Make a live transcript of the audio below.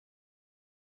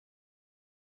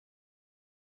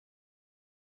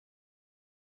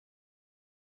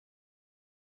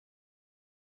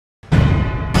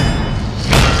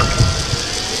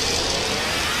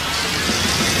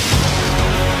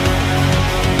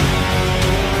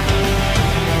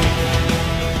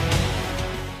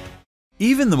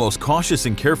Even the most cautious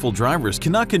and careful drivers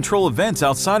cannot control events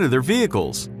outside of their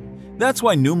vehicles. That's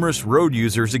why numerous road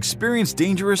users experience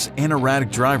dangerous and erratic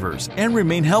drivers and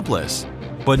remain helpless.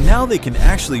 But now they can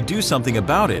actually do something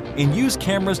about it and use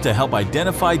cameras to help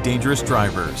identify dangerous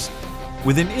drivers.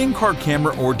 With an in-car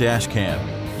camera or dash cam,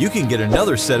 you can get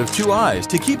another set of two eyes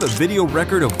to keep a video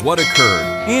record of what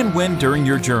occurred and when during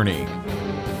your journey.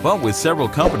 But with several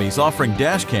companies offering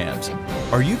dash cams,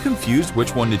 are you confused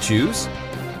which one to choose?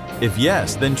 If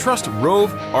yes, then trust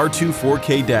Rove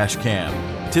R2-4K Dash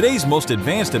Cam, today's most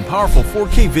advanced and powerful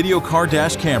 4K video car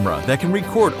dash camera that can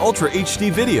record Ultra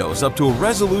HD videos up to a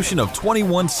resolution of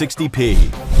 2160p,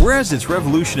 whereas its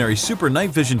revolutionary Super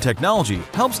Night Vision technology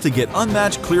helps to get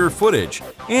unmatched clearer footage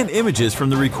and images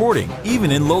from the recording even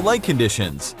in low light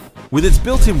conditions. With its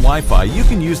built-in Wi-Fi, you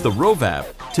can use the Rove app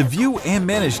to view and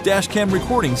manage dashcam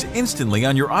recordings instantly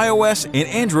on your iOS and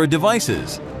Android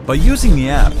devices. By using the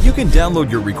app, you can download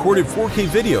your recorded 4K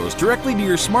videos directly to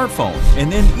your smartphone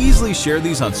and then easily share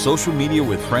these on social media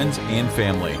with friends and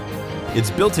family.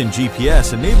 Its built-in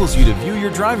GPS enables you to view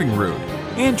your driving route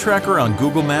and tracker on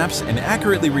Google Maps and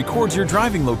accurately records your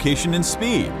driving location and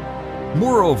speed.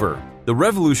 Moreover, the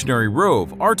revolutionary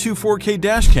Rove R2-4K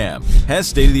Dash Cam has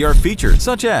state-of-the-art features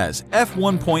such as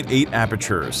f1.8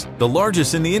 apertures, the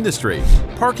largest in the industry,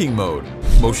 parking mode,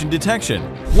 motion detection,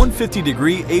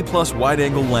 150-degree A+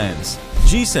 wide-angle lens,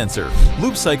 G-sensor,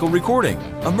 loop cycle recording,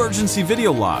 emergency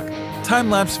video lock,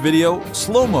 time-lapse video,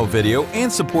 slow-mo video,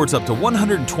 and supports up to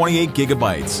 128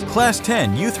 GB, Class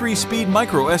 10 U3 speed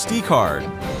micro SD card.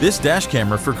 This dash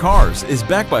camera for cars is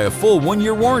backed by a full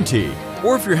 1-year warranty.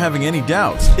 Or if you're having any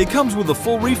doubts, it comes with a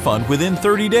full refund within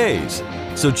 30 days.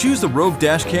 So choose the Rove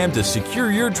Dash Cam to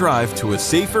secure your drive to a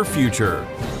safer future.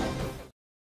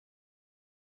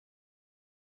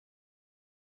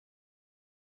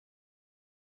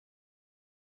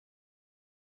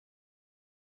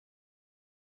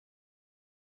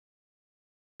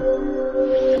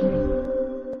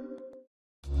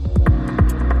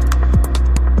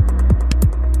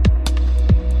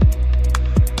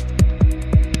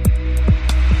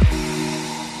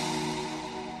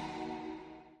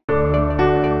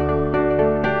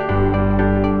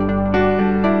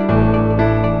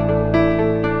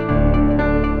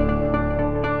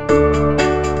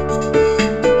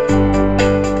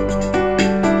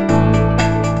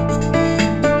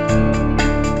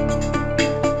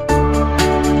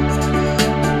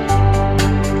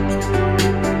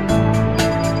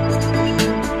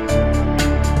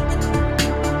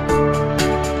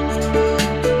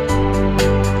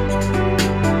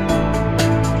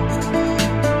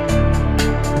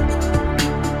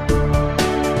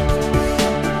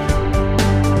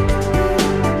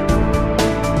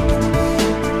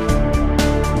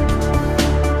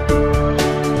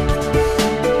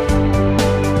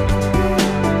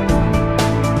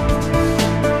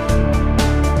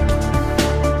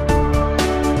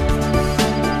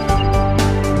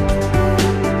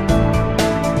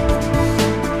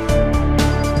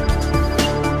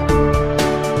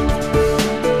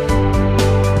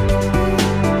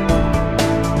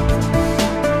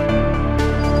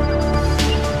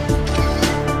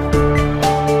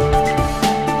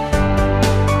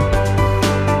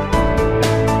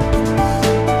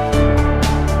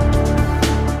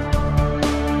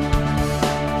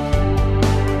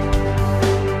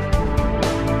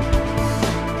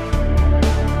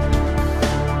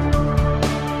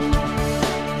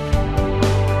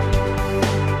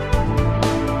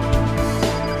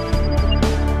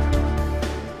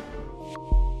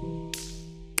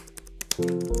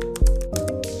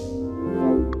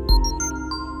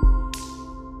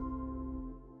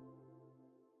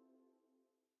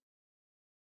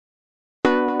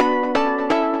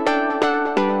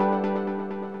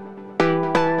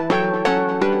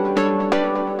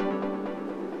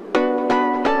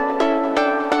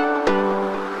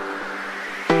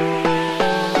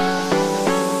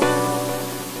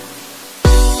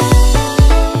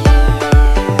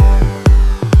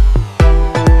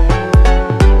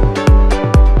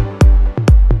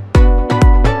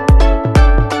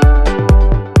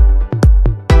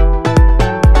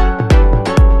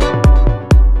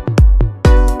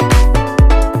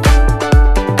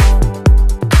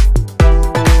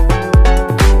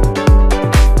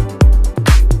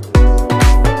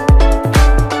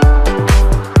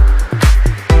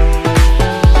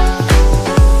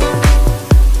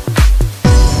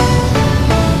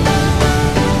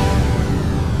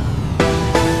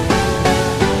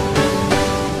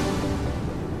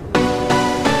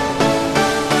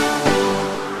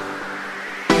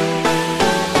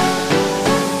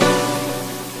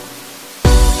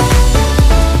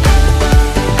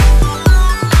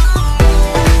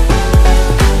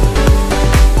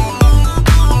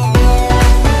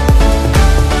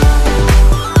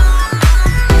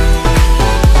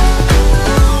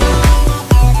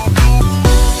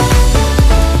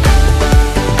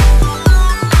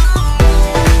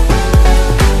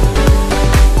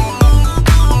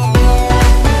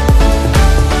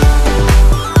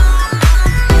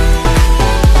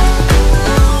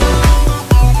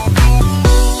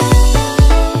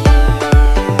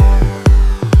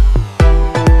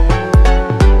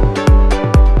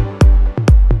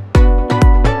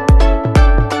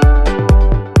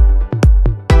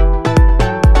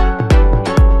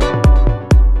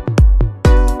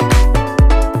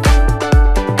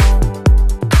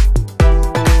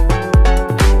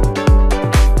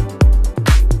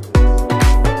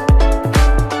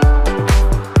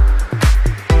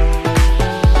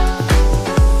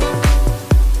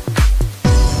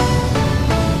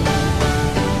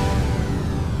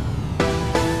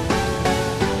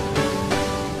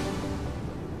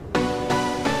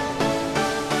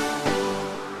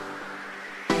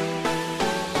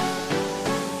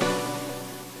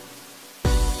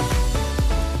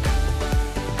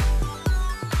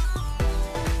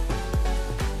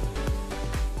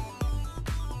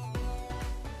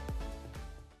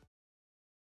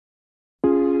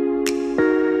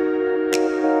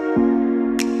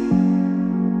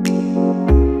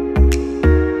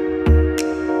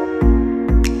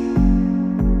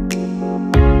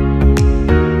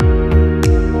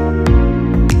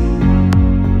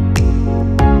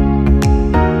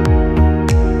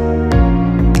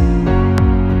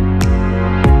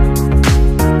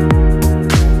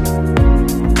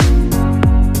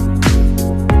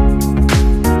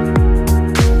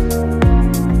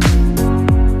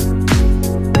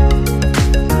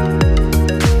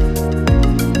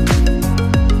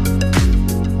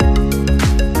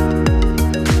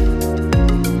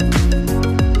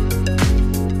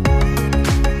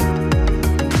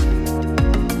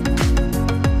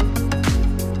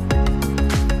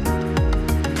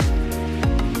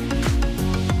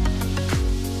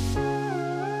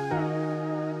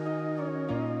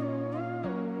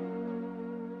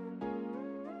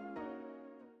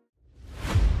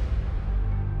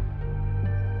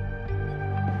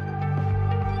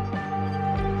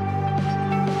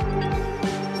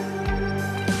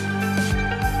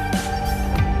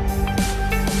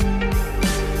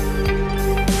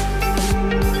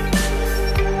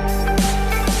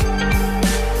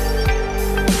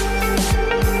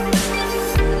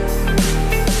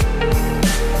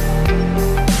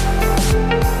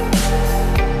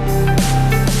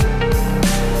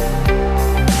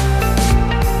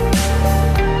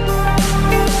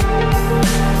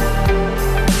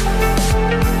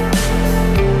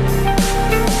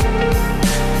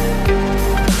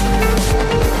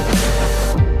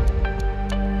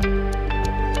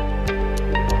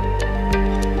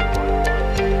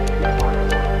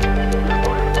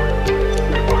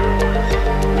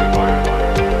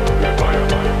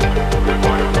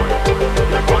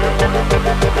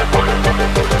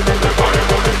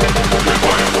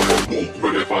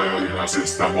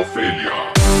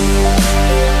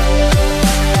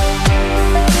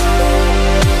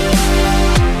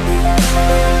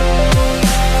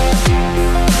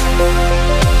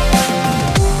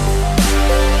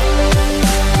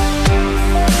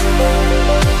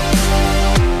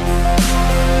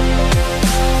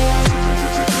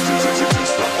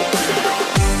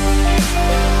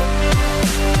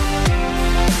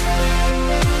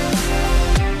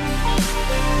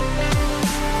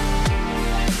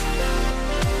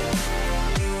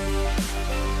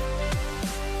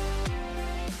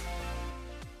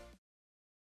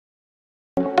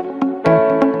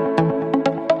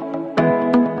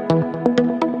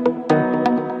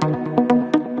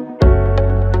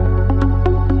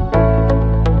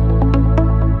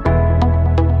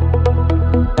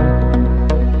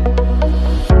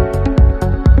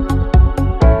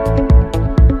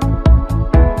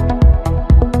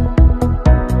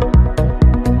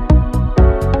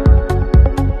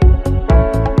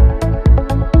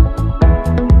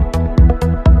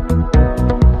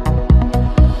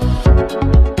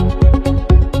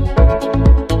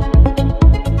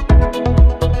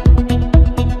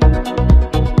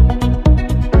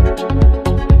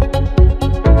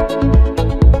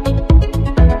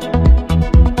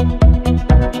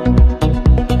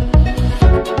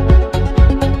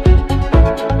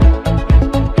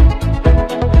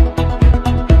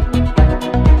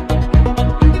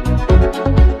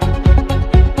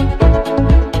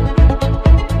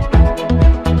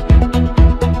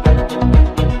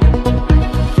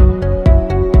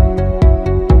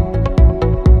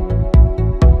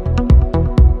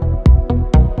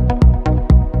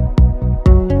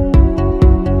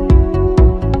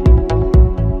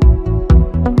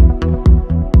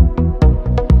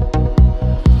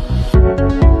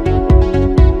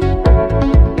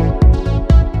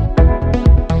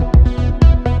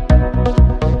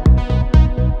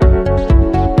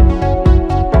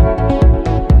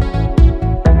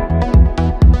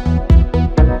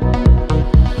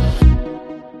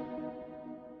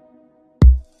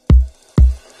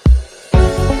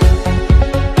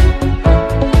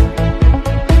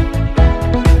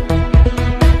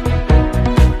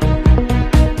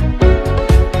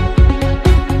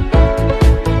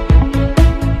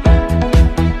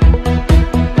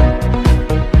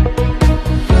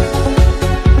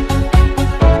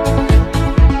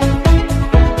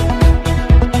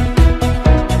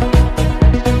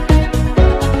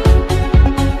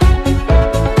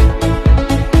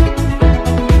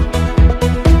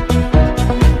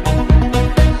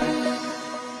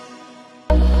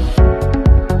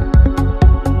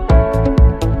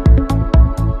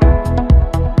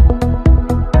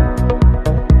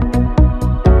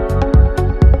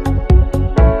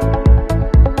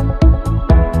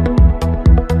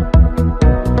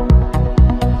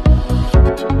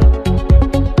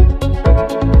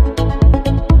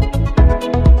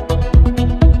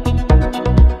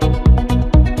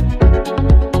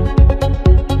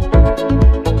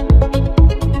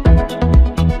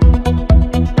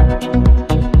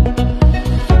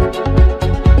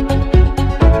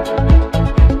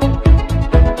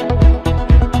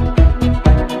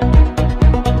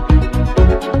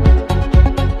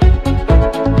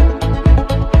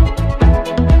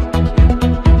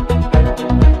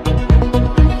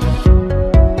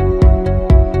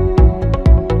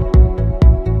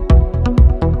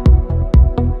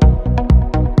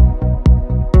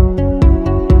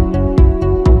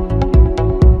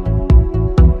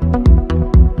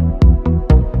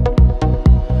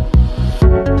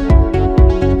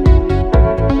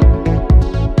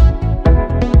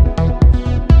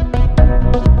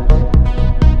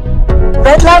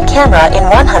 camera in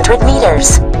 100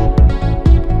 meters.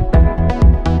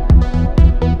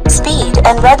 Speed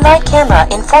and red light camera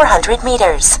in 400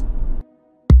 meters.